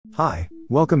Hi,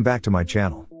 welcome back to my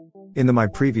channel. In my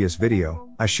previous video,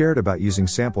 I shared about using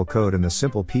sample code in the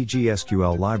simple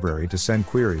PostgreSQL library to send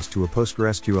queries to a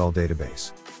PostgreSQL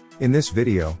database. In this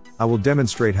video, I will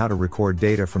demonstrate how to record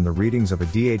data from the readings of a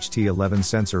DHT-11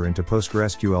 sensor into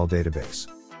PostgreSQL database.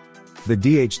 The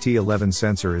DHT-11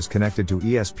 sensor is connected to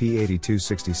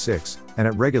ESP8266, and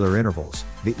at regular intervals,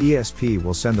 the ESP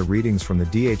will send the readings from the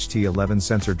DHT-11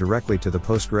 sensor directly to the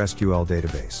PostgreSQL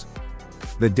database.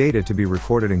 The data to be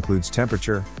recorded includes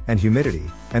temperature and humidity,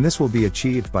 and this will be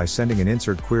achieved by sending an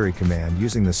insert query command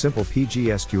using the simple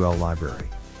PostgreSQL library.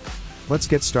 Let's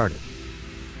get started.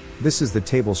 This is the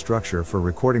table structure for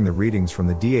recording the readings from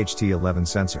the DHT-11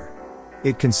 sensor.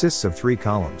 It consists of 3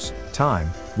 columns: time,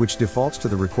 which defaults to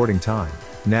the recording time,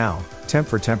 now, temp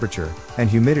for temperature, and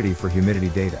humidity for humidity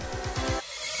data.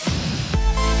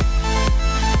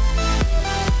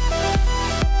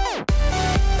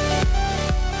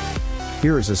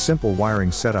 Here is a simple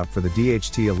wiring setup for the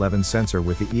DHT-11 sensor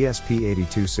with the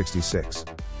ESP8266.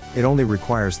 It only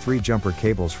requires 3 jumper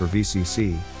cables for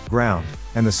VCC, ground,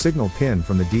 and the signal pin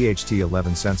from the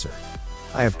DHT-11 sensor.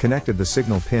 I have connected the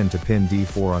signal pin to pin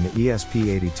D4 on the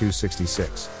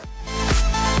ESP8266.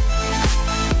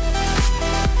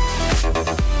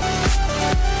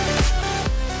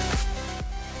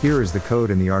 Here is the code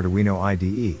in the Arduino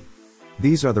IDE.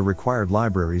 These are the required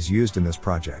libraries used in this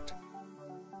project.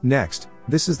 Next,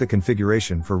 this is the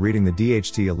configuration for reading the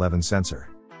DHT-11 sensor.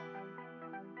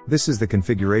 This is the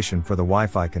configuration for the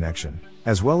Wi-Fi connection,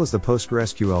 as well as the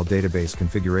PostgreSQL database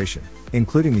configuration,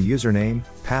 including the username,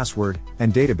 password,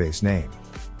 and database name.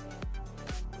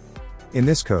 In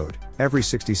this code, every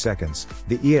 60 seconds,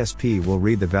 the ESP will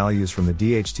read the values from the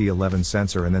DHT-11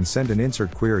 sensor and then send an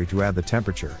insert query to add the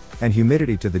temperature and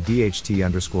humidity to the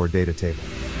DHT_data table.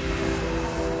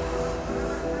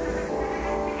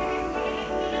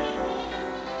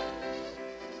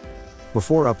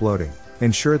 Before uploading,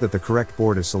 ensure that the correct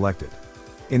board is selected.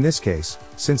 In this case,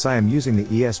 since I am using the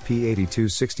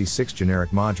ESP8266 generic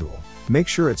module, make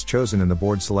sure it's chosen in the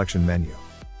board selection menu.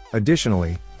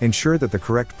 Additionally, ensure that the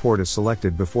correct port is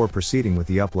selected before proceeding with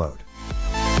the upload.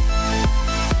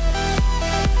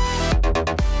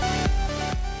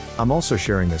 I'm also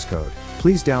sharing this code.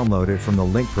 Please download it from the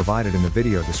link provided in the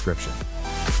video description.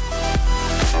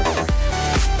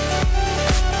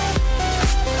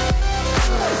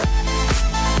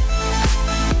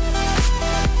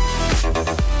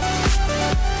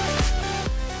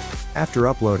 After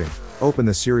uploading, open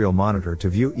the serial monitor to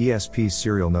view ESP's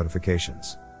serial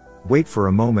notifications. Wait for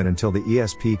a moment until the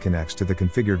ESP connects to the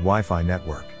configured Wi-Fi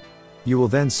network. You will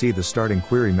then see the starting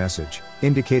query message,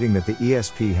 indicating that the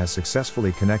ESP has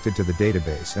successfully connected to the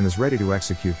database and is ready to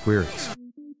execute queries.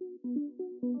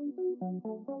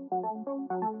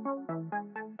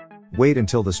 Wait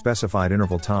until the specified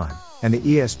interval time, and the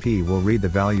ESP will read the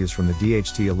values from the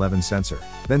DHT-11 sensor,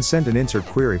 then send an insert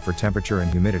query for temperature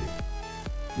and humidity.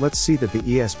 Let's see that the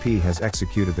ESP has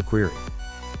executed the query.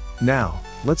 Now,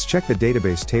 let's check the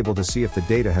database table to see if the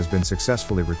data has been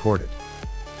successfully recorded.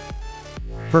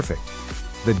 Perfect.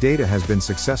 The data has been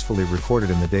successfully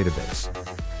recorded in the database.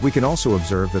 We can also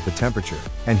observe that the temperature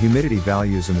and humidity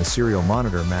values in the serial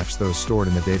monitor match those stored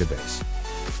in the database.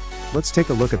 Let's take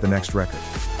a look at the next record.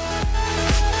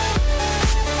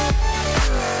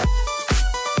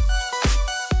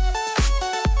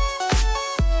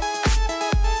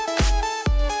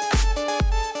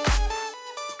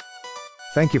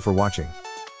 Thank you for watching.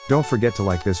 Don't forget to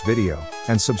like this video,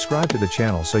 and subscribe to the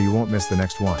channel so you won't miss the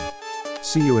next one.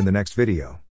 See you in the next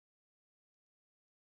video.